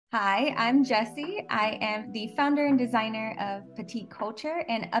Hi, I'm Jessi. I am the founder and designer of Petite Culture,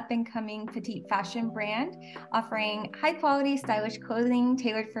 an up-and-coming petite fashion brand offering high-quality, stylish clothing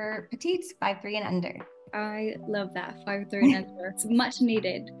tailored for petites 5'3" and under. I love that 5'3" and under. It's much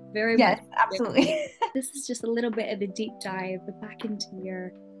needed, very much Yes, needed. absolutely. This is just a little bit of a deep dive back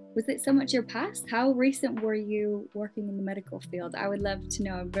into was it so much your past? How recent were you working in the medical field? I would love to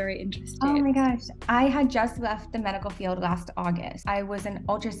know. I'm very Oh interested. my gosh. I had just left the medical field last August. I was an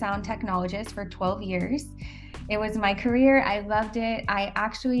ultrasound technologist for 12 years. It was my career. I loved it. I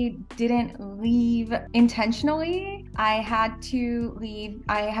actually didn't leave intentionally. I had to leave.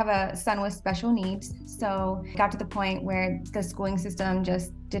 I have a son with special needs. So it got to the point where the schooling system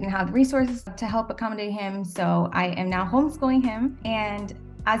just didn't have the resources to help accommodate him. So I am now homeschooling him. And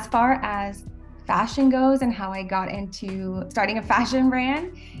as far as fashion goes and how I got into starting a fashion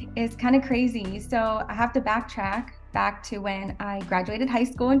brand is kind of crazy. So I have to backtrack back to when I graduated high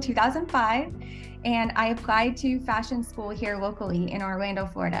school in 2005, and I applied to fashion school here locally in Orlando,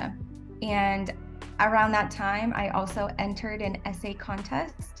 Florida. And around that time, I also entered an essay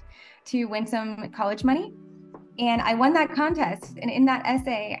contest to win some college money. And I won that contest. And in that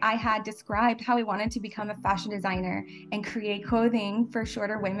essay, I had described how I wanted to become a fashion designer and create clothing for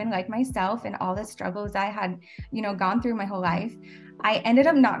shorter women like myself and all the struggles I had, gone through my whole life. I ended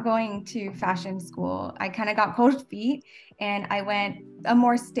up not going to fashion school. I kind of got cold feet and I went a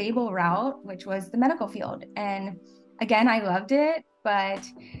more stable route, which was the medical field. And again, I loved it. But,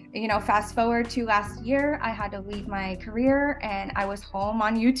 fast forward to last year, I had to leave my career and I was home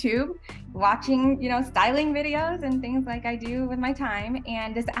on YouTube watching, styling videos and things like I do with my time.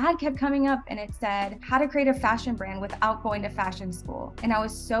 And this ad kept coming up and it said how to create a fashion brand without going to fashion school. And I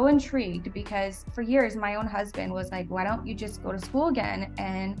was so intrigued because for years, my own husband was like, why don't you just go to school again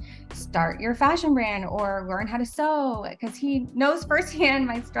and start your fashion brand or learn how to sew? Because he knows firsthand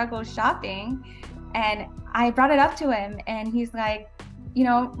my struggles shopping. And I brought it up to him and he's like,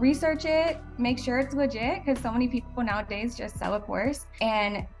 research it, make sure it's legit, because so many people nowadays just sell a course.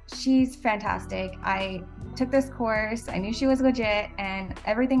 And she's fantastic. I took this course, I knew she was legit, and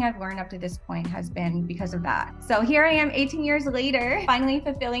everything I've learned up to this point has been because of that. So here I am 18 years later, finally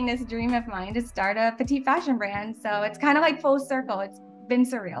fulfilling this dream of mine to start a petite fashion brand. So it's kind of like full circle. It's been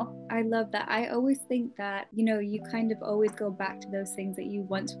surreal. I love that. I always think that, you kind of always go back to those things that you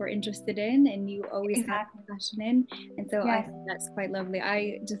once were interested in and you always had Exactly. passion in. And so I Yes. think that's quite lovely.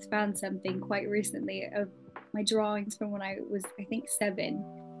 I just found something quite recently of my drawings from when I was, I think, 7.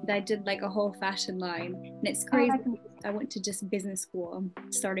 And I did like a whole fashion line. And it's Oh, crazy. I went to just business school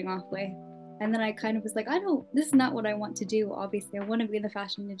starting off with. And then I kind of was like, this is not what I want to do. Obviously, I want to be in the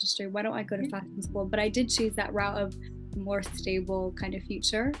fashion industry. Why don't I go to fashion school? But I did choose that route of more stable kind of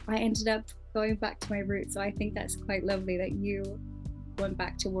future. I ended up going back to my roots. So I think that's quite lovely that you went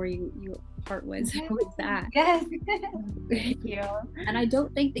back to where your heart was. Yes. With that. Yes. Thank you. And I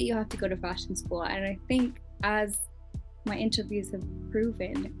don't think that you have to go to fashion school. And I think as my interviews have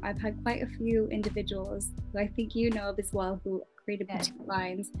proven, I've had quite a few individuals who I think you know of as well who created boutique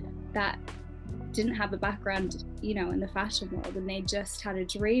lines that didn't have a background, in the fashion world, and they just had a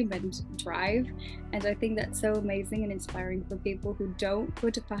dream and drive. And I think that's so amazing and inspiring for people who don't go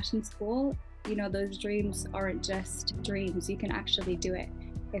to fashion school. Those dreams aren't just dreams. You can actually do it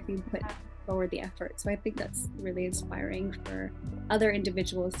if you put forward the effort. So I think that's really inspiring for other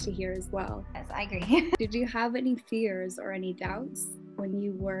individuals to hear as well. Yes, I agree. Did you have any fears or any doubts when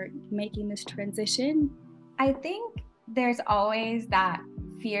you were making this transition? I think there's always that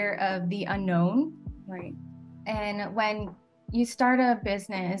fear of the unknown. Right. And when you start a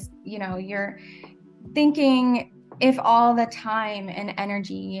business, you're thinking if all the time and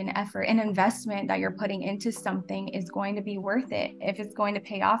energy and effort and investment that you're putting into something is going to be worth it, if it's going to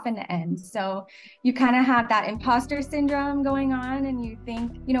pay off in the end. So you kind of have that imposter syndrome going on and you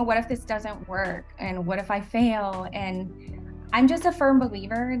think, what if this doesn't work? And what if I fail? And I'm just a firm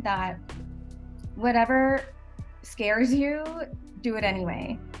believer that whatever scares you, do it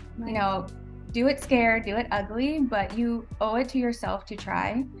anyway. Right. Do it scared, do it ugly, but you owe it to yourself to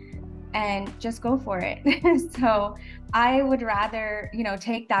try and just go for it. So I would rather,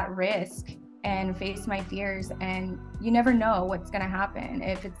 take that risk and face my fears, and you never know what's going to happen,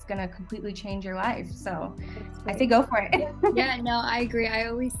 if it's going to completely change your life. So I say go for it. Yeah, no, I agree. I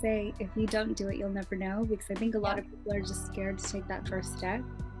always say if you don't do it, you'll never know, because I think a lot of people are just scared to take that first step.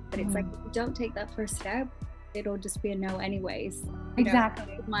 But it's like, if you don't take that first step, it'll just be a no anyways.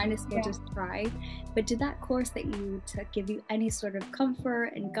 Exactly. Might as well just try. But did that course that you took give you any sort of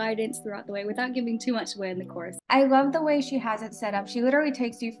comfort and guidance throughout the way without giving too much away in the course? I love the way she has it set up. She literally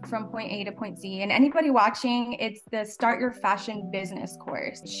takes you from point A to point Z. And anybody watching, it's the Start Your Fashion Business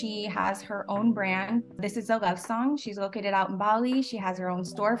course. She has her own brand. This is a love song. She's located out in Bali. She has her own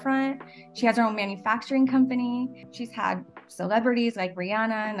storefront. She has her own manufacturing company. She's had celebrities like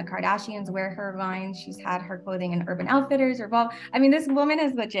Rihanna and the Kardashians wear her line. She's had her clothing in Urban Outfitters or Revolve. I mean, this woman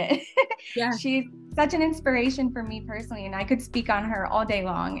is legit. Yeah. She's such an inspiration for me personally, and I could speak on her all day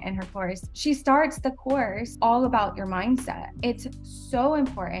long in her course. She starts the course all about your mindset. It's so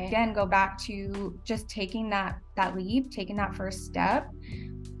important. Again, go back to just taking that leap, taking that first step,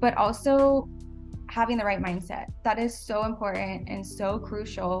 but also having the right mindset. That is so important and so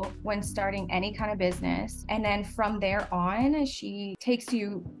crucial when starting any kind of business. And then from there on, she takes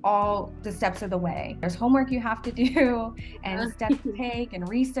you all the steps of the way. There's homework you have to do and steps to take and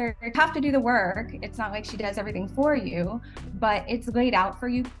research. You have to do the work. It's not like she does everything for you, but it's laid out for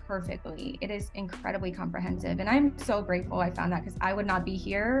you perfectly. It is incredibly comprehensive. And I'm so grateful I found that, because I would not be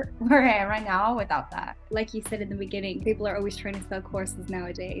here where I am right now without that. Like you said in the beginning, people are always trying to sell courses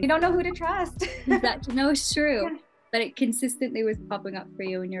nowadays. You don't know who to trust. No, it's true. Yeah. But it consistently was popping up for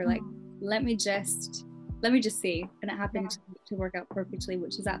you and you're like, let me just see. And it happened to work out perfectly,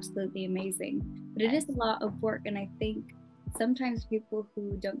 which is absolutely amazing. But it is a lot of work. And I think sometimes people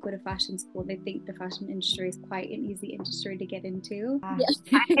who don't go to fashion school, they think the fashion industry is quite an easy industry to get into.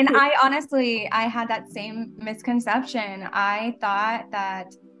 And I honestly had that same misconception. I thought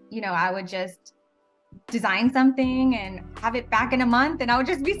that, I would just design something and have it back in a month and I would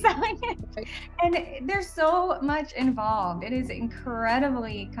just be selling it. And there's so much involved. It is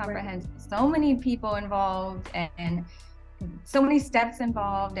incredibly comprehensive. So many people involved and so many steps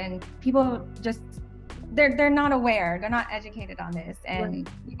involved, and people just they're not aware, they're not educated on this, and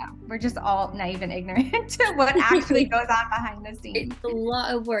we're just all naive and ignorant to what actually goes on behind the scenes. It's a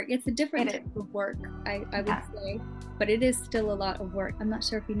lot of work. It's a different type of work, I would say, but it is still a lot of work. I'm not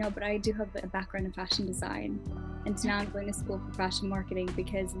sure if you know, but I do have a background in fashion design, and now I'm going to school for fashion marketing,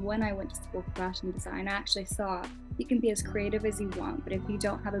 because when I went to school for fashion design, I actually saw you can be as creative as you want, but if you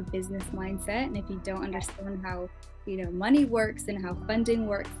don't have a business mindset and if you don't understand how money works and how funding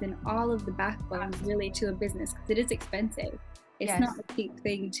works and all of the backbones really to a business, because it is expensive. It's not a cheap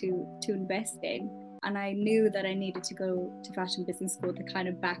thing to invest in. And I knew that I needed to go to fashion business school to kind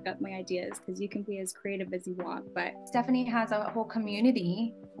of back up my ideas, because you can be as creative as you want. But Stephanie has a whole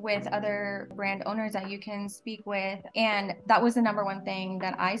community with other brand owners that you can speak with. And that was the number one thing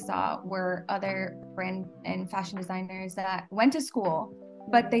that I saw, were other brand and fashion designers that went to school,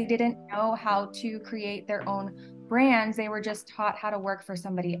 but they didn't know how to create their own brands. They were just taught how to work for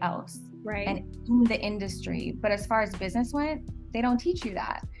somebody else, and in the industry. But as far as business went, they don't teach you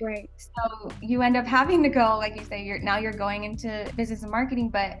that. So you end up having to go, like you say, you're going into business and marketing.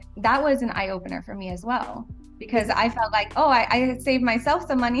 But that was an eye-opener for me as well, because I felt like, I saved myself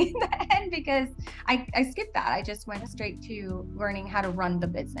some money in the end, because I skipped that. I just went straight to learning how to run the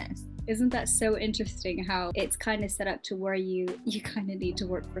business. Isn't that so interesting how it's kind of set up to where you kind of need to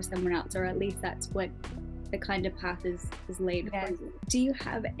work for someone else, or at least that's what the kind of path is laid for you. Do you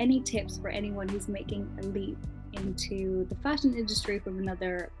have any tips for anyone who's making a leap into the fashion industry from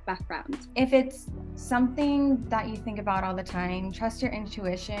another background? If it's something that you think about all the time, trust your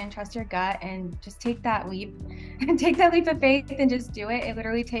intuition, trust your gut, and just take that leap. Take that leap of faith and just do it. It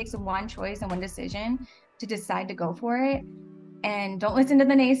literally takes one choice and one decision to decide to go for it. And don't listen to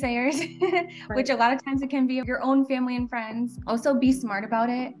the naysayers, which a lot of times it can be your own family and friends. Also, be smart about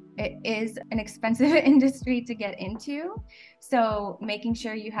it. It is an expensive industry to get into. So making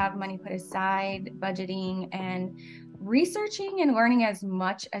sure you have money put aside, budgeting, and researching and learning as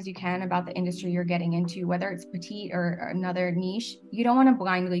much as you can about the industry you're getting into, whether it's petite or another niche. You don't want to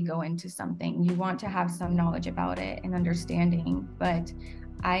blindly go into something. You want to have some knowledge about it and understanding. But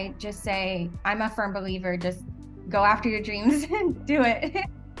I just say, I'm a firm believer, just go after your dreams and do it.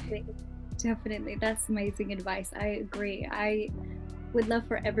 Definitely. That's amazing advice. I agree. I would love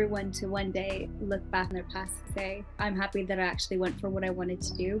for everyone to one day look back on their past and say, I'm happy that I actually went for what I wanted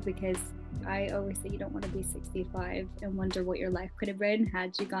to do, because I always say you don't want to be 65 and wonder what your life could have been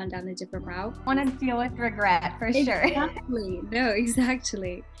had you gone down a different route. I want to deal with regret for sure. Exactly. No,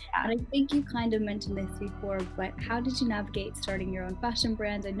 exactly. And I think you kind of mentioned this before, but how did you navigate starting your own fashion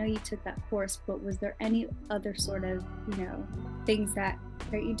brand? I know you took that course, but was there any other sort of, things that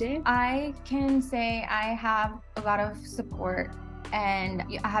you did? I can say I have a lot of support, and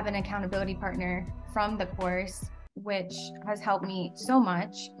I have an accountability partner from the course which has helped me so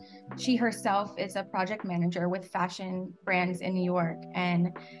much. She herself is a project manager with fashion brands in New York, and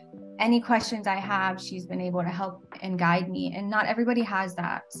any questions I have, she's been able to help and guide me. And not everybody has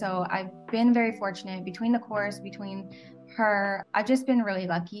that. So I've been very fortunate between the course, between her. I've just been really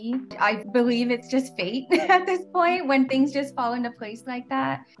lucky. I believe it's just fate at this point when things just fall into place like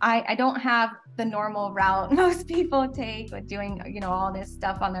that. I don't have the normal route most people take with doing, all this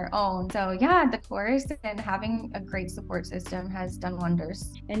stuff on their own. So yeah, the course and having a great support system has done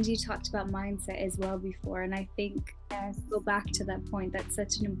wonders. And you talked about mindset as well before, and I think go back to that point, that's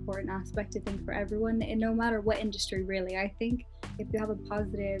such an important aspect, I think, for everyone, and no matter what industry really. I think if you have a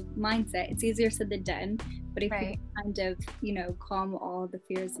positive mindset, it's easier said than done, but if you kind of calm all the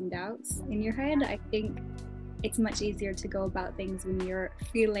fears and doubts in your head, I think it's much easier to go about things when you're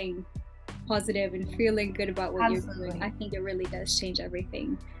feeling positive and feeling good about what you're doing. I think it really does change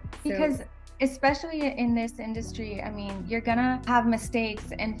everything. Because especially in this industry, I mean, you're gonna have mistakes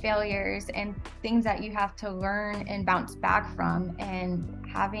and failures and things that you have to learn and bounce back from, and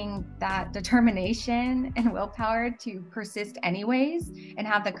having that determination and willpower to persist anyways and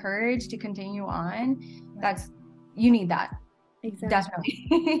have the courage to continue on, you need that. Exactly.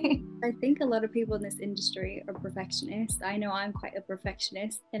 Definitely. I think a lot of people in this industry are perfectionists. I know I'm quite a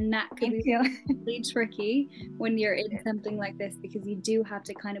perfectionist, and that could be really tricky when you're in something like this, because you do have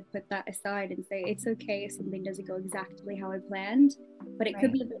to kind of put that aside and say it's okay if something doesn't go exactly how I planned. But it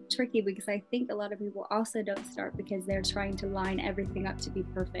could be a bit tricky, because I think a lot of people also don't start because they're trying to line everything up to be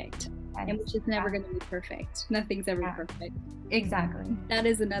perfect, and which is never going to be perfect. Nothing's ever perfect. Exactly. That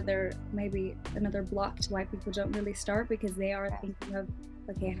is maybe another block to why people don't really start, because they are thinking of,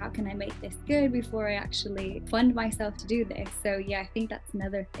 okay, how can I make this good before I actually fund myself to do this? So yeah, I think that's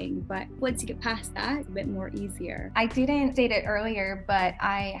another thing. But once you get past that, it's a bit more easier. I didn't state it earlier, but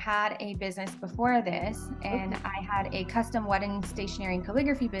I had a business before this, and I had a custom wedding stationery and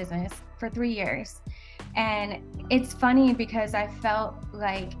calligraphy business for 3 years. And it's funny because I felt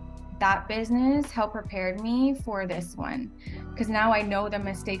like that business helped prepare me for this one, because now I know the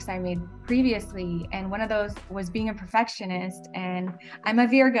mistakes I made previously, and one of those was being a perfectionist, and I'm a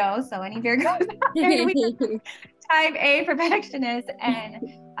Virgo, so any Virgos type A perfectionist, and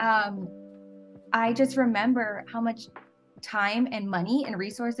I just remember how much time and money and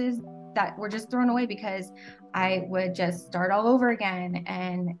resources that were just thrown away because I would just start all over again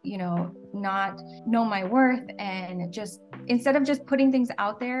and, not know my worth, and just instead of just putting things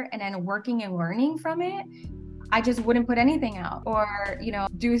out there and then working and learning from it, I just wouldn't put anything out, or,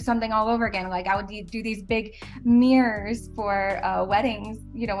 do something all over again. Like I would do these big mirrors for weddings,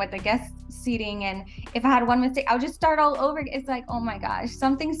 with the guest seating. And if I had one mistake, I would just start all over. It's like, oh my gosh,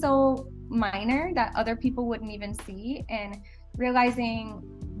 something so minor that other people wouldn't even see, and realizing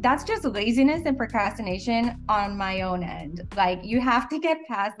that's just laziness and procrastination on my own end. Like you have to get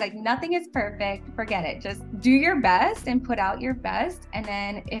past, like nothing is perfect, forget it. Just do your best and put out your best. And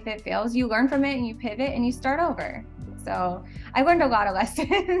then if it fails, you learn from it and you pivot and you start over. So I learned a lot of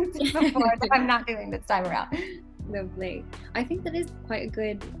lessons before that I'm not doing this time around. Lovely. I think that is quite a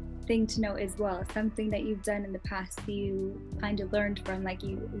good thing to know as well. Something that you've done in the past, you kind of learned from, like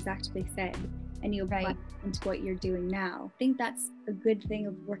you exactly said, and you apply into what you're doing now. I think that's a good thing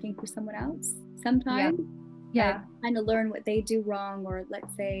of working for someone else sometimes. Kind of learn what they do wrong, or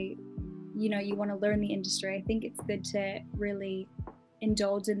let's say, you want to learn the industry. I think it's good to really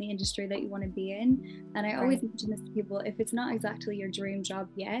indulge in the industry that you want to be in. And I always mention this to people, if it's not exactly your dream job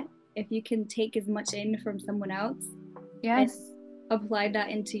yet, if you can take as much in from someone else and apply that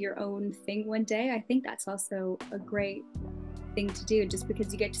into your own thing one day, I think that's also a great thing to do, just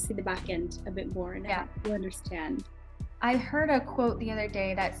because you get to see the back end a bit more and you understand. I heard a quote the other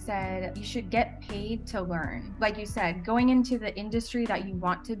day that said you should get paid to learn. Like you said, going into the industry that you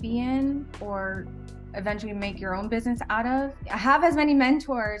want to be in, or eventually make your own business out of, have as many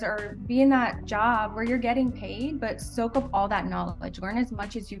mentors, or be in that job where you're getting paid, but soak up all that knowledge, learn as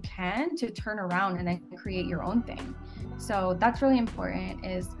much as you can to turn around and then create your own thing. So that's really important.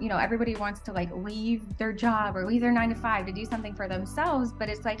 Is, everybody wants to like leave their job or leave their 9 to 5 to do something for themselves, but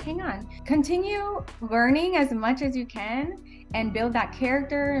it's like, hang on, continue learning as much as you can and build that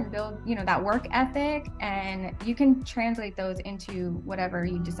character and build, that work ethic, and you can translate those into whatever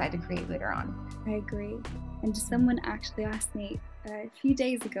you decide to create later on. I agree. And someone actually asked me a few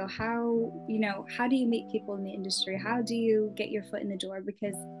days ago, how do you meet people in the industry? How do you get your foot in the door?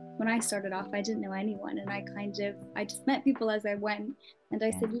 Because when I started off, I didn't know anyone, and I just met people as I went. And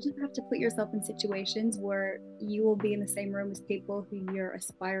I said, you just have to put yourself in situations where you will be in the same room as people who you're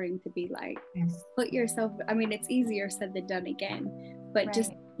aspiring to be like. Put yourself, it's easier said than done again, but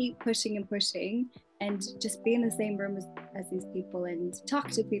just keep pushing and pushing. and just be in the same room as these people and talk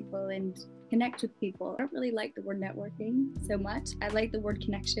to people and connect with people. I don't really like the word networking so much. I like the word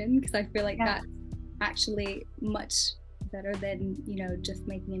connection because I feel like that's actually much better than, you know, just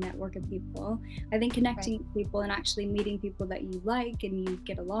making a network of people. I think connecting with people and actually meeting people that you like and you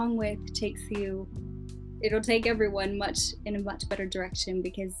get along with it'll take everyone in a much better direction,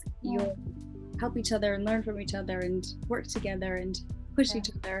 because you'll help each other and learn from each other and work together and push each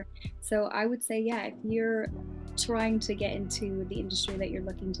other. So I would say, if you're trying to get into the industry that you're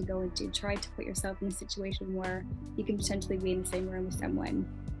looking to go into, try to put yourself in a situation where you can potentially be in the same room with someone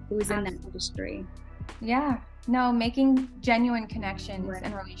who is in that industry. Yeah, no, making genuine connections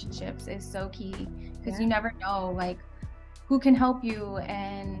and relationships is so key, because you never know like who can help you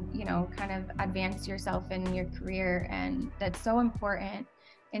and, you know, kind of advance yourself in your career. And that's so important.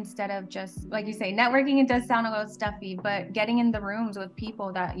 Instead of just, like you say, networking, it does sound a little stuffy, but getting in the rooms with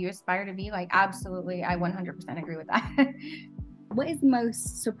people that you aspire to be like, absolutely, I 100% agree with that. What is the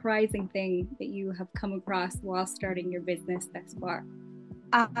most surprising thing that you have come across while starting your business thus far?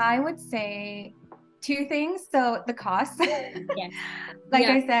 I would say two things. So the cost. Yes. Like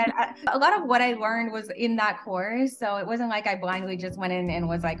I said, a lot of what I learned was in that course. So it wasn't like I blindly just went in and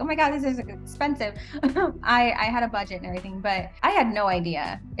was like, oh my God, this is expensive. I had a budget and everything, but I had no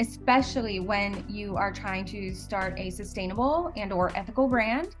idea, especially when you are trying to start a sustainable and or ethical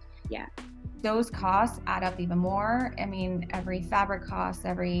brand. Yeah. Those costs add up even more. I mean, every fabric cost,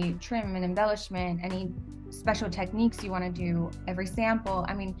 every trim and embellishment, any special techniques you want to do, every sample.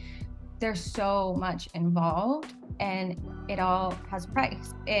 I mean, there's so much involved, and it all has a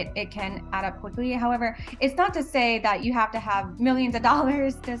price. It can add up quickly. However, it's not to say that you have to have millions of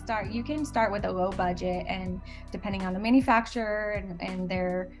dollars to start. You can start with a low budget, and depending on the manufacturer and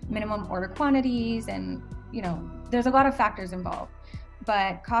their minimum order quantities, and, you know, there's a lot of factors involved.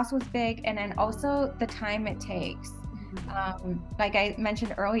 But cost was big, and then also the time it takes. Like I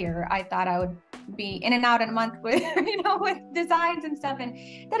mentioned earlier, I thought I would be in and out in a month with, you know, with designs and stuff, and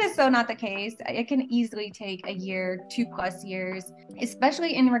that is so not the case. It can easily take a year, 2+ years,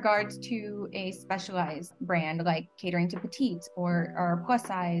 especially in regards to a specialized brand like catering to petites or plus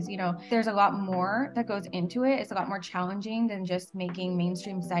size. You know, there's a lot more that goes into it. It's a lot more challenging than just making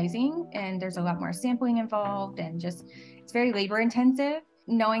mainstream sizing, and there's a lot more sampling involved, and just it's very labor intensive.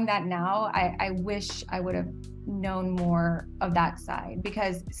 Knowing that now, I wish I would have known more of that side,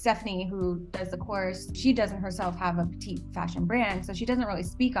 because Stephanie, who does the course, she doesn't herself have a petite fashion brand, so she doesn't really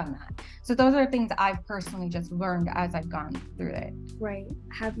speak on that. So those are things I've personally just learned as I've gone through it. Right.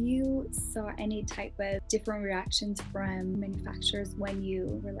 Have you saw any type of different reactions from manufacturers when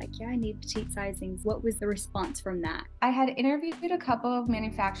you were like, I need petite sizings? What was the response from that? I had interviewed a couple of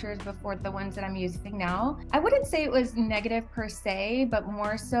manufacturers before the ones that I'm using now. I wouldn't say it was negative per se, but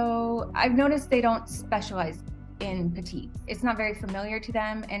more so I've noticed they don't specialize in petite. It's not very familiar to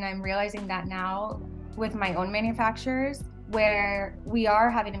them, and I'm realizing that now with my own manufacturers, where we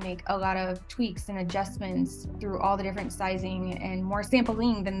are having to make a lot of tweaks and adjustments through all the different sizing and more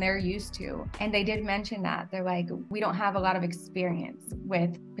sampling than they're used to. And they did mention that. They're like, we don't have a lot of experience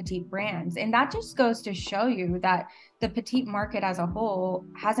with petite brands. And that just goes to show you that the petite market as a whole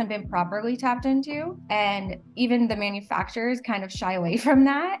hasn't been properly tapped into. And even the manufacturers kind of shy away from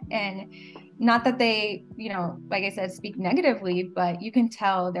that. And not that they, you know, like I said, speak negatively, but you can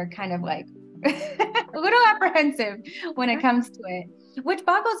tell they're kind of like a little apprehensive when it comes to it, which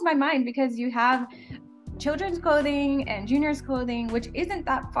boggles my mind, because you have children's clothing and juniors clothing, which isn't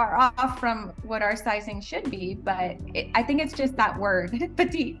that far off from what our sizing should be. But I think it's just that word,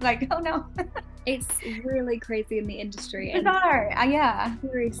 petite, like, oh no. It's really crazy in the industry. Bizarre, yeah.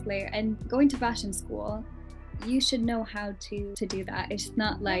 Seriously, and going to fashion school, you should know how to do that. It's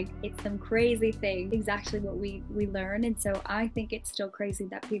not like it's some crazy thing. It's actually what we learn. And so I think it's still crazy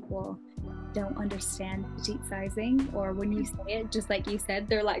that people don't understand petite sizing, or when you say it, just like you said,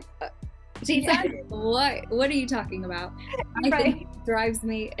 they're like, petite sizing? What are you talking about? I think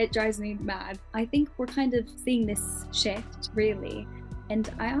it drives me mad. I think we're kind of seeing this shift, really. And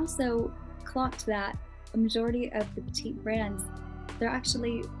I also clocked that a majority of the petite brands, they're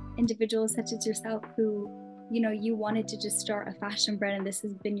actually individuals such as yourself who, you know, you wanted to just start a fashion brand and this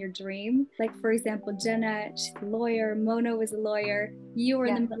has been your dream. Like, for example, Jenna, she's a lawyer, Mona was a lawyer, you were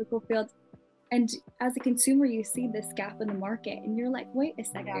in the medical field. And as a consumer, you see this gap in the market and you're like, wait a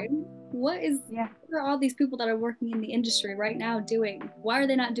second, what are all these people that are working in the industry right now doing? Why are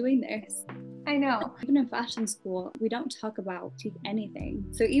they not doing this? I know. Even in fashion school, we don't talk about anything.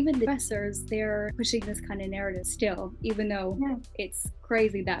 So even the professors, they're pushing this kind of narrative still, even though it's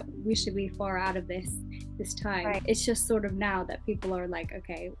crazy that we should be far out of this time. Right. It's just sort of now that people are like,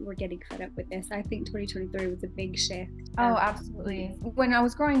 okay, we're getting fed up with this. I think 2023 was a big shift. Oh, absolutely. When I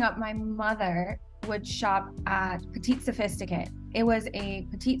was growing up, my mother would shop at Petite Sophisticate. It was a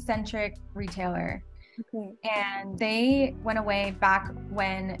petite-centric retailer. Okay. And they went away back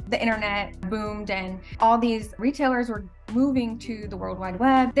when the internet boomed and all these retailers were moving to the World Wide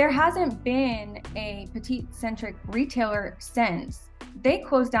Web. There hasn't been a petite-centric retailer since. They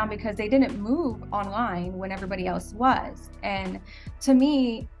closed down because they didn't move online when everybody else was. And to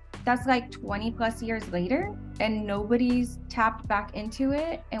me, that's like 20 plus years later and nobody's tapped back into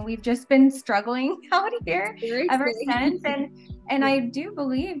it. And we've just been struggling out here ever since. And I do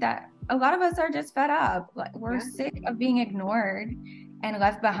believe that a lot of us are just fed up. We're sick of being ignored and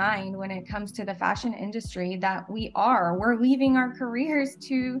left behind when it comes to the fashion industry that we're leaving our careers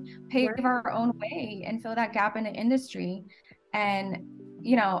to pave our own way and fill that gap in the industry. And,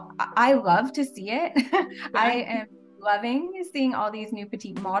 you know, I love to see it. I am loving seeing all these new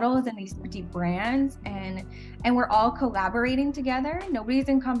petite models and these petite brands, and we're all collaborating together. Nobody's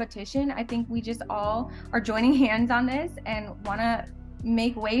in competition. I think we just all are joining hands on this and want to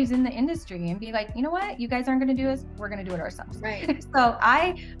make waves in the industry and be like, you know what, you guys aren't going to do this, we're going to do it ourselves. Right. So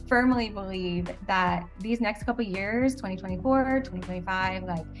I firmly believe that these next couple of years, 2024, 2025,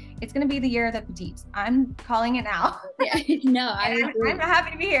 like it's going to be the year of the petites. I'm calling it now. No, I agree. I'm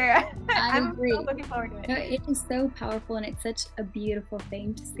happy to be here. I'm agree. so looking forward to it. No, it is so powerful, and it's such a beautiful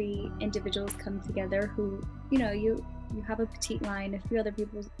thing to see individuals come together who, you know, you have a petite line, a few other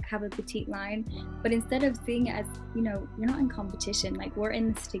people have a petite line, but instead of seeing it as, you know, you're not in competition, like we're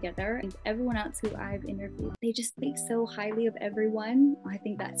in this together. And everyone else who I've interviewed, they just speak so highly of everyone. I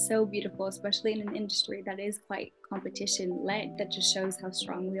think that's so beautiful, especially in an industry that is quite competition led. That just shows how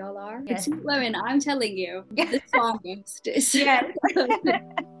strong we all are. Yes. Petite women, I'm telling you, the strongest. Yes.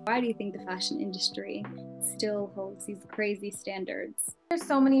 Why do you think the fashion industry still holds these crazy standards? There's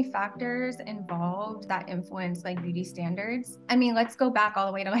so many factors involved that influence like beauty standards. I mean, let's go back all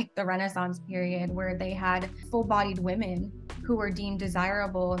the way to like the Renaissance period where they had full-bodied women who were deemed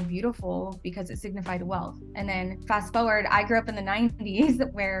desirable and beautiful because it signified wealth. And then fast forward, I grew up in the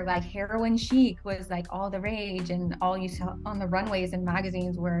 90s where like heroin chic was like all the rage, and all you saw on the runways and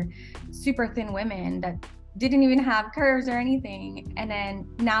magazines were super thin women that didn't even have curves or anything. And then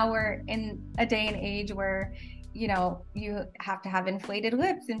now we're in a day and age where, you know, you have to have inflated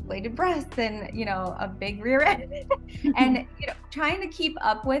lips, inflated breasts, and, you know, a big rear end. And, you know, trying to keep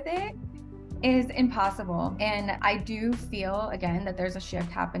up with it is impossible. And I do feel, again, that there's a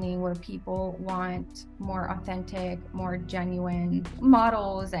shift happening where people want more authentic, more genuine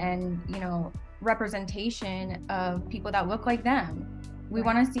models and, you know, representation of people that look like them. We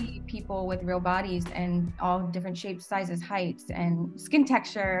want to see people with real bodies and all different shapes, sizes, heights, and skin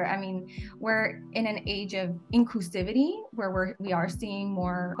texture. I mean, we're in an age of inclusivity where we are seeing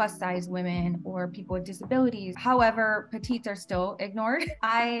more plus size women or people with disabilities. However, petites are still ignored.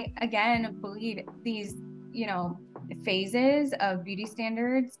 I, again, believe these, you know, phases of beauty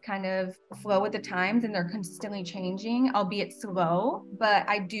standards kind of flow with the times, and they're consistently changing, albeit slow. But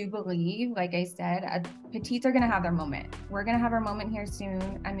I do believe, like I said, petites are going to have their moment. We're going to have our moment here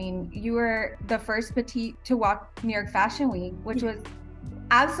soon. I mean, you were the first petite to walk New York Fashion Week, which was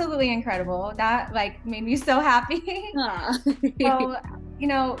absolutely incredible. That like made me so happy. So, you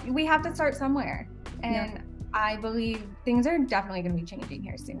know, we have to start somewhere. And I believe things are definitely going to be changing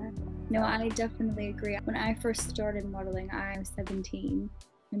here soon. No, I definitely agree. When I first started modeling, I was 17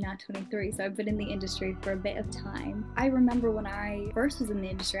 and now 23. So I've been in the industry for a bit of time. I remember when I first was in the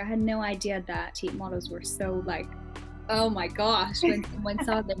industry, I had no idea that petite models were so like, oh my gosh, when someone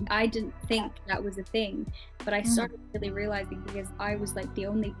saw them. I didn't think that was a thing, but I started really realizing, because I was like the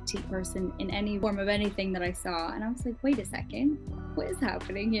only petite person in any form of anything that I saw. And I was like, wait a second, what is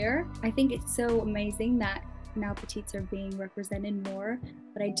happening here? I think it's so amazing that now petites are being represented more,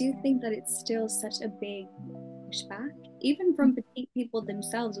 but I do think that it's still such a big pushback, even from petite people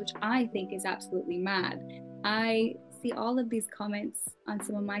themselves, which I think is absolutely mad. I see all of these comments on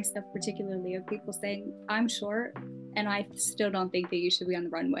some of my stuff, particularly of people saying, I'm short and I still don't think that you should be on the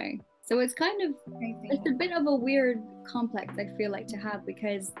runway. So it's kind of, it's a bit of a weird complex, I feel like, to have,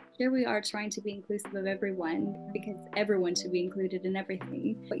 because here we are trying to be inclusive of everyone, because everyone should be included in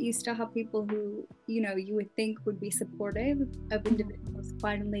everything. But you still have people who, you know, you would think would be supportive of individuals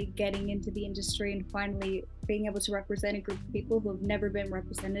finally getting into the industry and finally being able to represent a group of people who have never been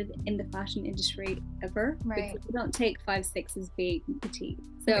represented in the fashion industry ever. Right. Because we don't take 5'6" as being petite.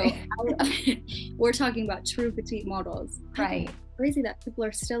 So we're talking about true petite models. Right. Crazy that people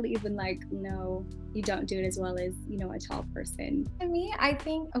are still even like, no, you don't do it as well as, you know, a tall person. To me, I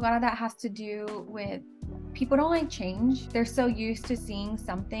think a lot of that has to do with people don't like change. They're so used to seeing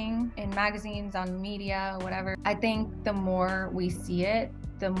something in magazines, on media, whatever. I think the more we see it,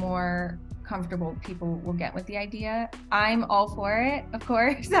 the more comfortable people will get with the idea. I'm all for it, of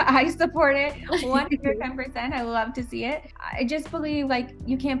course. I support it 110%. I love to see it. I just believe like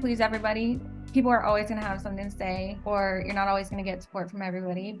you can't please everybody. People are always going to have something to say, or you're not always going to get support from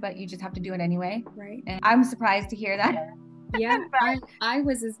everybody, but you just have to do it anyway. Right. And I'm surprised to hear that. Yeah, I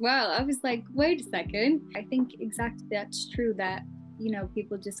was as well. I was like, wait a second. I think exactly that's true, that, you know,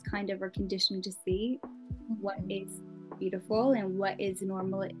 people just kind of are conditioned to see what is beautiful and what is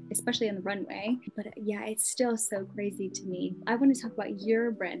normal, especially on the runway. But yeah, it's still so crazy to me. I want to talk about your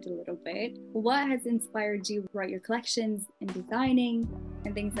brand a little bit. What has inspired you throughout your collections and designing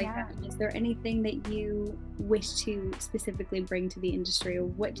and things like that? Is there anything that you wish to specifically bring to the industry, or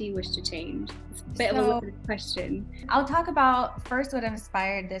what do you wish to change? It's a bit of a loaded question. I'll talk about first what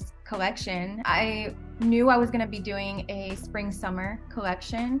inspired this collection. I knew I was going to be doing a spring summer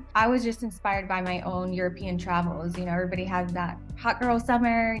collection. I was just inspired by my own European travels. You know, everybody has that hot girl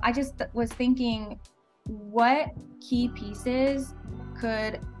summer. I just was thinking, what key pieces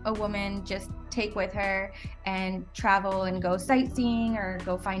could a woman just take with her and travel and go sightseeing or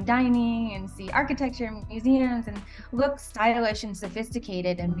go fine dining and see architecture and museums and look stylish and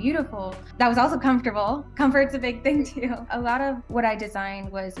sophisticated and beautiful? That was also comfortable. Comfort's a big thing too. A lot of what I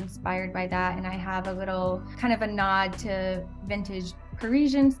designed was inspired by that, and I have a little kind of a nod to vintage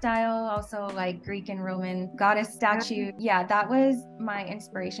Parisian style, also like Greek and Roman goddess statue. Yeah, that was my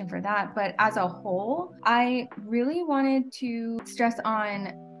inspiration for that. But as a whole, I really wanted to stress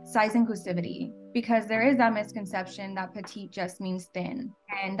on size inclusivity, because there is that misconception that petite just means thin,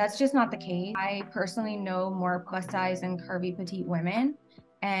 and that's just not the case. I personally know more plus size and curvy petite women,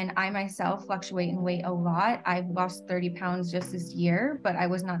 and I myself fluctuate in weight a lot. I've lost 30 pounds just this year, but I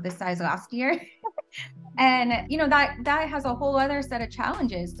was not this size last year. And you know, that has a whole other set of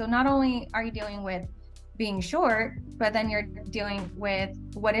challenges. So not only are you dealing with being short, but then you're dealing with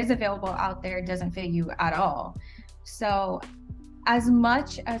what is available out there doesn't fit you at all. So as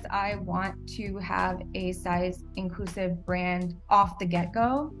much as I want to have a size inclusive brand off the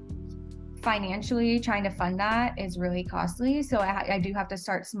get-go, financially trying to fund that is really costly. So I do have to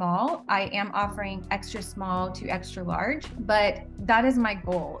start small. I am offering extra small to extra large, but that is my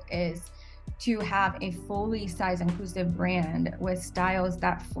goal, is to have a fully size inclusive brand with styles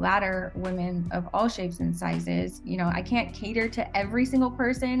that flatter women of all shapes and sizes. You know, I can't cater to every single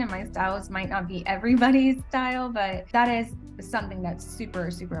person, and my styles might not be everybody's style, but that is something that's super,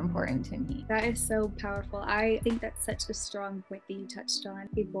 super important to me. That is so powerful. I think that's such a strong point that you touched on,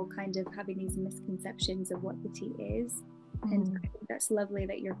 people kind of having these misconceptions of what petite is. And I think that's lovely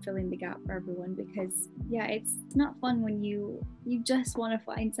that you're filling the gap for everyone, because yeah, it's not fun when you just want to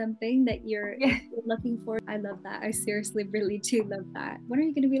find something that you're looking for. I love that. I seriously really do love that. When are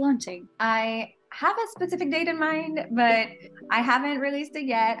you going to be launching? I have a specific date in mind, but I haven't released it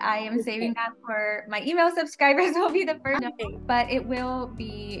yet. I am saving that for my email subscribers will be the first, but it will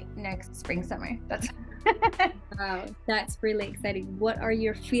be next spring, summer. That's Wow, that's really exciting. What are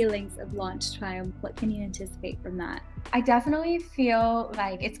your feelings of launch time? What can you anticipate from that? I definitely feel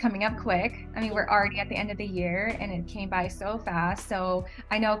like it's coming up quick. I mean, we're already at the end of the year and it came by so fast. So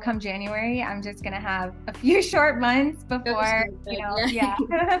I know come January, I'm just going to have a few short months before,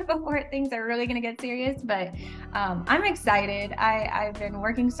 before things are really going to get serious. But I'm excited. I've been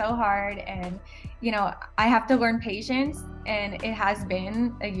working so hard, and, you know, I have to learn patience, and it has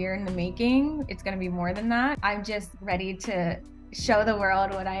been a year in the making. It's going to be more than that. I'm just ready to show the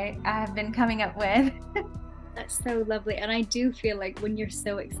world what I have been coming up with. That's so lovely. And I do feel like when you're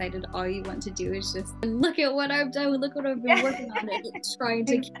so excited, all you want to do is just look at what I've done, look what I've been working on, and trying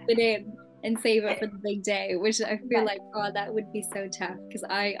to keep it in and save it for the big day, which I feel like, oh, that would be so tough, because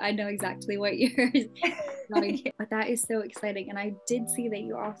I know exactly what you're like. But that is so exciting. And I did see that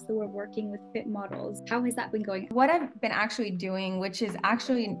you also were working with fit models. How has that been going? What I've been actually doing, which is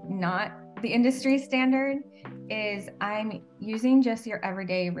actually not the industry standard, is I'm using just your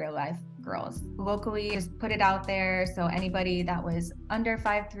everyday real life girls locally, just put it out there. So anybody that was under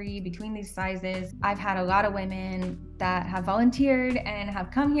 5'3", between these sizes, I've had a lot of women that have volunteered and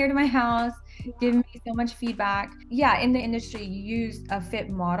have come here to my house giving me so much feedback. Yeah, in the industry, you use a fit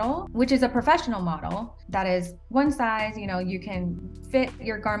model, which is a professional model that is one size, you know, you can fit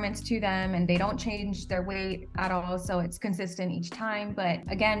your garments to them and they don't change their weight at all. So it's consistent each time. But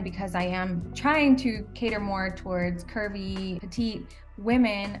again, because I am trying to cater more towards curvy, petite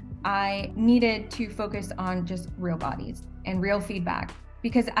women, I needed to focus on just real bodies and real feedback.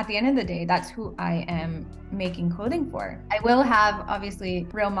 Because at the end of the day, that's who I am making clothing for. I will have obviously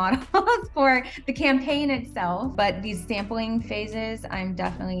real models for the campaign itself, but these sampling phases, I'm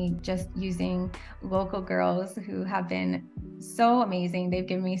definitely just using local girls who have been so amazing. They've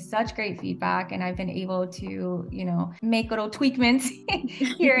given me such great feedback, and I've been able to, you know, make little tweakments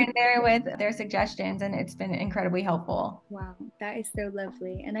here and there with their suggestions, and it's been incredibly helpful. Wow, that is so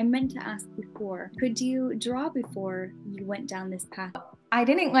lovely. And I meant to ask before, could you draw before you went down this path? I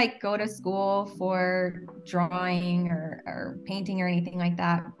didn't like go to school for drawing or painting or anything like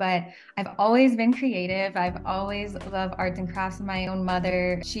that, but I've always been creative. I've always loved arts and crafts. My own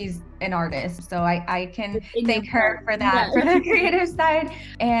mother, she's an artist, so I can thank her for that, for the creative side.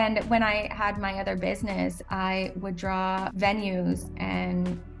 And when I had my other business, I would draw venues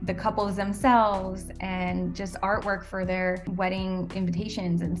and the couples themselves and just artwork for their wedding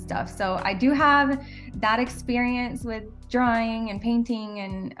invitations and stuff. So I do have that experience with drawing and painting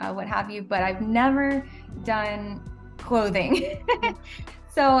and what have you, but I've never done clothing.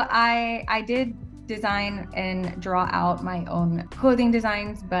 So I did design and draw out my own clothing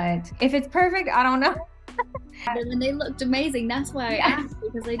designs, but if it's perfect, I don't know. And they looked amazing. That's why I asked,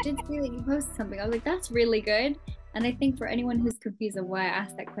 because I did see that you posted something. I was like, that's really good. And I think for anyone who's confused on why I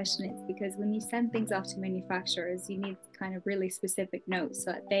asked that question, it's because when you send things off to manufacturers, you need kind of really specific notes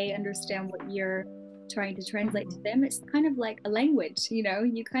so that they understand what you're trying to translate to them. It's kind of like a language, you know,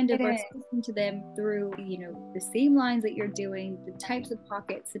 you kind of are speaking to them through, you know, the seam lines that you're doing, the types of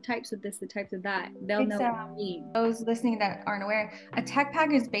pockets, the types of this, the types of that. They'll know what you mean. Those listening that aren't aware, a tech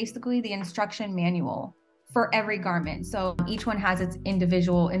pack is basically the instruction manual for every garment. So each one has its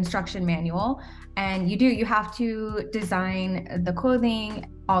individual instruction manual, and you have to design the clothing,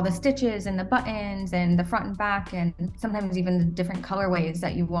 all the stitches and the buttons and the front and back, and sometimes even the different colorways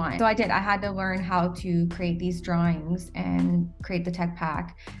that you want. So I had to learn how to create these drawings and create the tech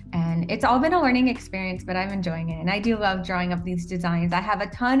pack. And it's all been a learning experience, but I'm enjoying it. And I do love drawing up these designs. I have a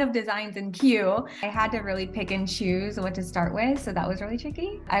ton of designs in queue. I had to really pick and choose what to start with. So that was really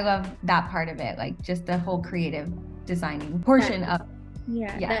tricky. I love that part of it, like just the whole creative designing portion of it.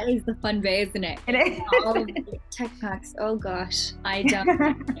 Yeah, that is the fun bit, isn't it? It is. All of the tech packs. Oh gosh, I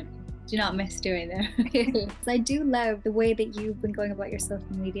do not miss doing them. So I do love the way that you've been going about your social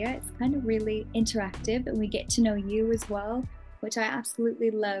media. It's kind of really interactive, and we get to know you as well, which I absolutely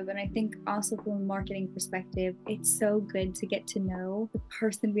love. And I think also from a marketing perspective, it's so good to get to know the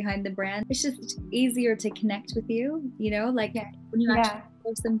person behind the brand. It's just easier to connect with you, you know, like when you actually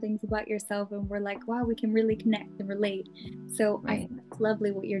post some things about yourself and we're like, wow, we can really connect and relate. So I think it's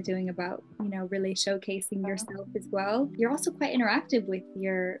lovely what you're doing about, you know, really showcasing yourself as well. You're also quite interactive with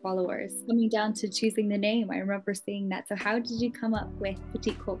your followers, coming down to choosing the name. I remember seeing that. So how did you come up with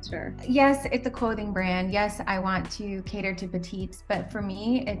Petite Culture? Yes, it's a clothing brand. Yes, I want to cater to petites, but for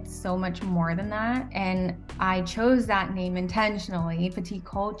me, it's so much more than that. And I chose that name intentionally, Petite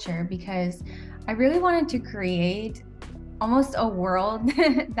Culture, because I really wanted to create almost a world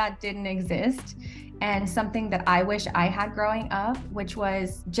that didn't exist, and something that I wish I had growing up, which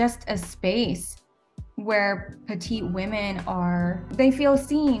was just a space where petite women they feel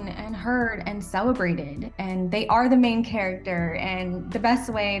seen and heard and celebrated, and they are the main character. And the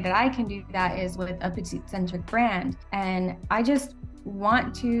best way that I can do that is with a petite-centric brand. And I just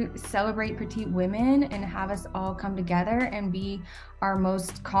want to celebrate petite women and have us all come together and be our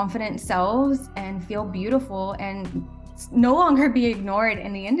most confident selves and feel beautiful and no longer be ignored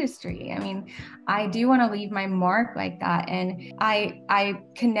in the industry. I mean, I do want to leave my mark like that. And I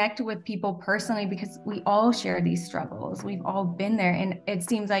connect with people personally because we all share these struggles. We've all been there. And it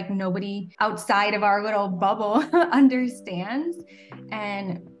seems like nobody outside of our little bubble understands.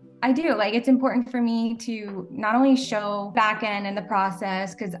 And I do. Like, it's important for me to not only show back end in the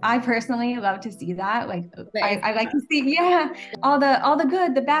process, because I personally love to see that. Like, I like to see, all the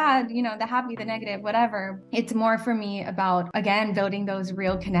good, the bad, you know, the happy, the negative, whatever. It's more for me about, again, building those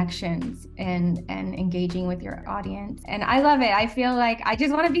real connections and engaging with your audience. And I love it. I feel like I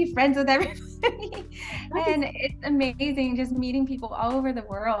just want to be friends with everybody. And it's amazing just meeting people all over the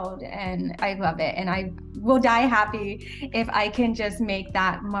world. And I love it. And I will die happy if I can just make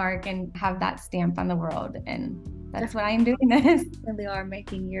that mark and have that stamp on the world. And That's why I'm doing this. You really are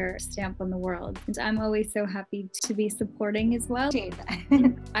making your stamp on the world. And I'm always so happy to be supporting as well.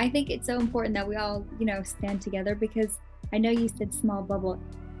 I think it's so important that we all, stand together, because I know you said small bubble.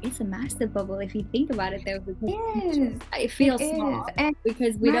 It's a massive bubble if you think about it, though. Because it feels small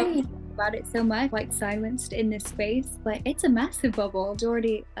because we don't think about it so much, like silenced in this space, but it's a massive bubble.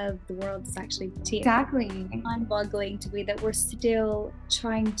 Majority of the world is actually petite. Exactly. Mind-boggling to me that we're still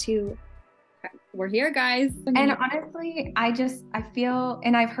trying to. We're here, guys. And honestly, I feel,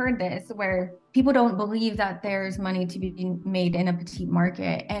 and I've heard this, where people don't believe that there's money to be made in a petite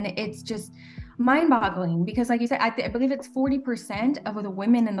market, and it's just mind-boggling, because like you said, I believe it's 40% of the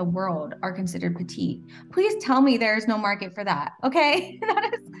women in the world are considered petite. Please tell me there's no market for that. Okay.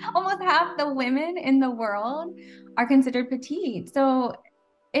 That is almost half the women in the world are considered petite. So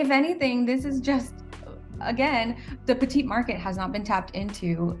if anything, this is just, again, the petite market has not been tapped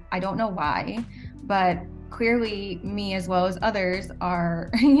into. I don't know why, but clearly me as well as others are,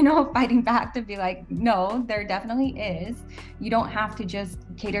 fighting back to be like, no, there definitely is. You don't have to just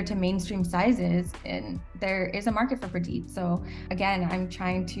cater to mainstream sizes, and there is a market for petite. So again, I'm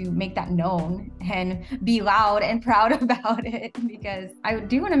trying to make that known and be loud and proud about it, because I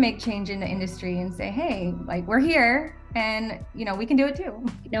do want to make change in the industry and say, hey, like, we're here, and we can do it too.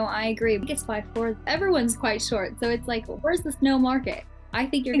 No, I agree. I think it's 5'4". Everyone's quite short, so it's like, where's this no market? I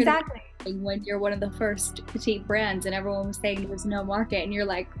think you're exactly when you're one of the first petite brands and everyone was saying there's no market, and you're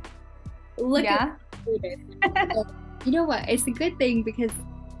like, look at so, you know what? It's a good thing, because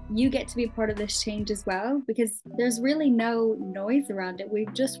you get to be part of this change as well, because there's really no noise around it.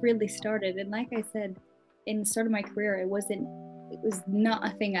 We've just really started, and like I said, in the start of my career, it was not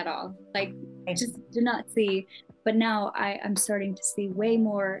a thing at all. Like, I just did not see. But now I'm starting to see way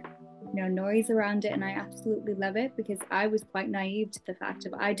more noise around it, and I absolutely love it, because I was quite naive to the fact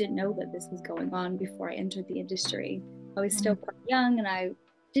of I didn't know that this was going on before I entered the industry. I was still quite young, and I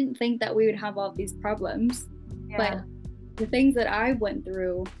didn't think that we would have all these problems. But the things that I went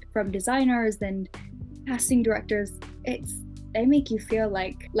through from designers and casting directors, they make you feel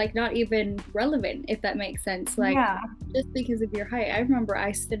like not even relevant, if that makes sense. Like, just because of your height. I remember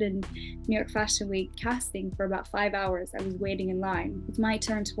I stood in New York Fashion Week casting for about 5 hours. I was waiting in line. It's my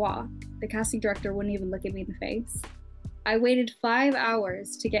turn to walk. The casting director wouldn't even look at me in the face. I waited 5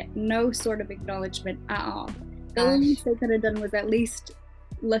 hours to get no sort of acknowledgement at all. The only thing they could have done was at least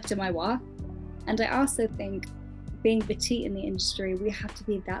look at my walk. And I also think, being petite in the industry, we have to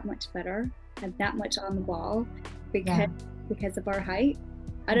be that much better and that much on the ball, because of our height.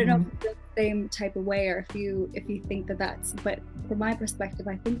 I don't know if it's the same type of way, or if you think that's, but from my perspective,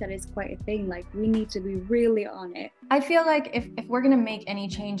 I think that is quite a thing. Like, we need to be really on it. I feel like if we're going to make any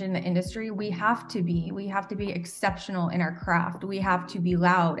change in the industry, we have to be exceptional in our craft. We have to be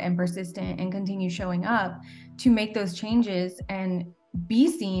loud and persistent and continue showing up to make those changes and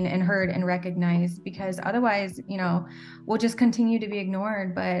be seen and heard and recognized, because otherwise, we'll just continue to be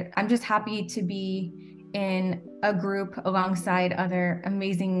ignored. But I'm just happy to be in a group alongside other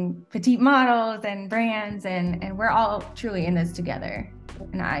amazing petite models and brands, and we're all truly in this together,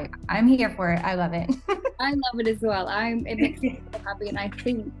 and I'm here for it. I love it. I love it as well. It makes me so happy, and I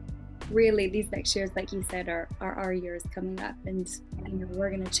think really these next years, like you said, are our years coming up, and we're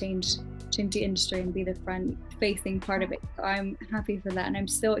going to change the industry and be the front facing part of it. So I'm happy for that, and I'm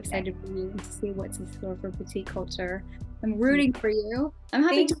so excited for you to see what's in store for Petite Culture. I'm rooting for you. I'm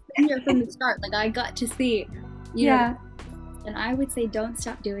happy to be here from the start. Like, I got to see, and I would say don't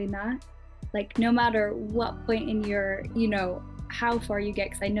stop doing that. Like, no matter what point in your, how far you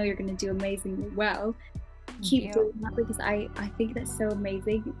get, because I know you're going to do amazingly well. Keep doing that, because I think that's so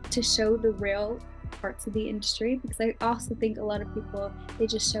amazing to show the real parts of the industry, because I also think a lot of people, they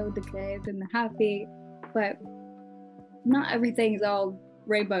just show the good and the happy, but not everything's all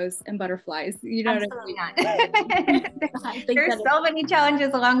rainbows and butterflies, Absolutely what I mean? Not. There's so many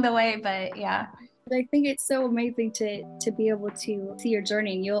challenges along the way, but yeah. I think it's so amazing to be able to see your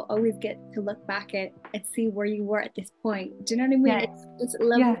journey, and you'll always get to look back and see where you were at this point. Do you know what I mean? Yes. It's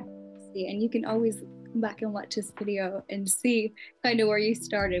lovely to see, and you can always come back and watch this video and see kind of where you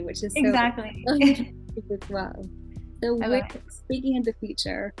started, which is so exactly as well. So speaking of the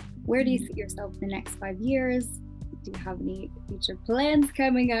future, where do you see yourself in the next 5 years? Do you have any future plans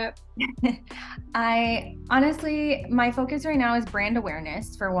coming up? I honestly, my focus right now is brand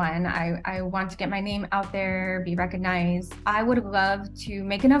awareness. For one, I want to get my name out there, be recognized. I would love to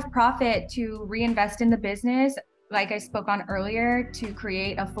make enough profit to reinvest in the business, like I spoke on earlier, to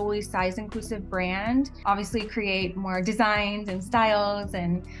create a fully size inclusive brand, obviously create more designs and styles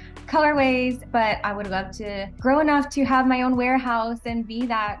and colorways, but I would love to grow enough to have my own warehouse and be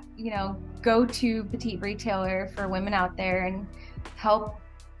that, go-to petite retailer for women out there and help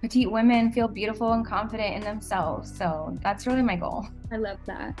petite women feel beautiful and confident in themselves. So that's really my goal. I love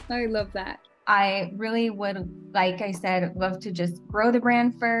that. I love that. I really would, like I said, love to just grow the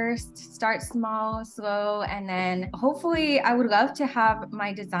brand first, start small, slow, and then hopefully I would love to have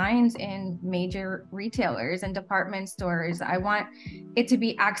my designs in major retailers and department stores. I want it to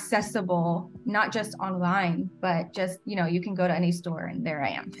be accessible, not just online, but just, you can go to any store and there I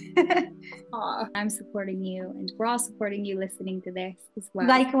am. Aw, I'm supporting you, and we're all supporting you listening to this as well.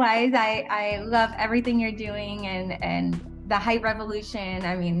 Likewise, I love everything you're doing and the height revolution.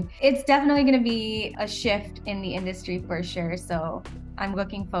 I mean, it's definitely going to be a shift in the industry for sure. So I'm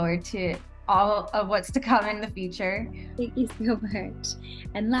looking forward to all of what's to come in the future. Thank you so much.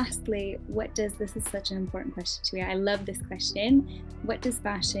 And lastly, this is such an important question to me. I love this question. What does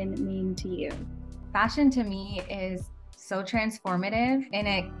fashion mean to you? Fashion to me is so transformative,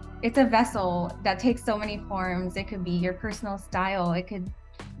 and it's a vessel that takes so many forms. It could be your personal style. It could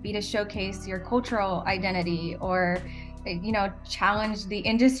be to showcase your cultural identity or challenge the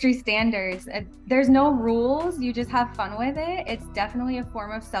industry standards. There's no rules, you just have fun with it. It's definitely a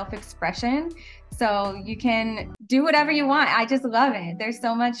form of self-expression, so you can do whatever you want. I just love it. There's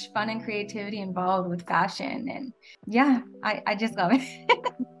so much fun and creativity involved with fashion, and yeah, I just love it.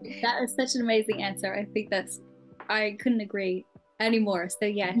 That is such an amazing answer. I couldn't agree anymore. So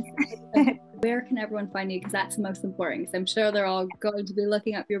yes. Where can everyone find you? Because that's the most important, because I'm sure they're all going to be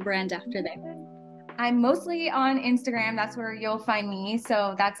looking up your brand after this. I'm mostly on Instagram. That's where you'll find me.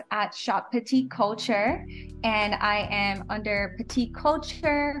 So that's at Shop Petite Culture. And I am under Petite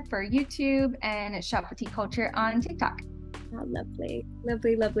Culture for YouTube and Shop Petite Culture on TikTok. Oh, lovely,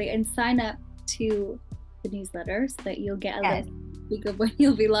 lovely, lovely. And sign up to the newsletter so that you'll get a list of when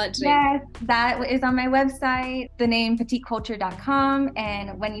you'll be launching. Yes, that is on my website, the name petitculture.com.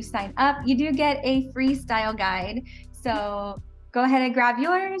 And when you sign up, you do get a free style guide. So go ahead and grab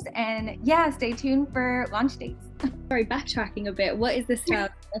yours, and stay tuned for launch dates. Sorry, backtracking a bit. What is this style?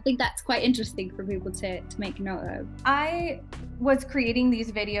 I think that's quite interesting for people to make note of. I was creating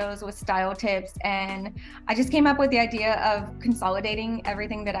these videos with style tips, and I just came up with the idea of consolidating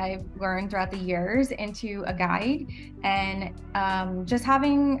everything that I've learned throughout the years into a guide, and just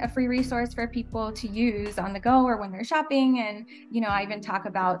having a free resource for people to use on the go or when they're shopping. And I even talk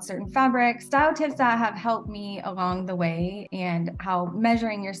about certain fabric style tips that have helped me along the way, and how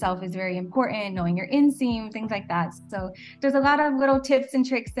measuring yourself is very important, knowing your inseam, things like that. So there's a lot of little tips and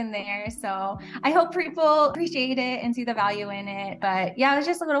tricks in there. So I hope people appreciate it and see the value in it. But yeah, it was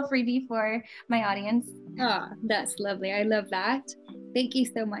just a little freebie for my audience. Oh, that's lovely. I love that. Thank you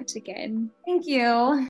so much again. Thank you.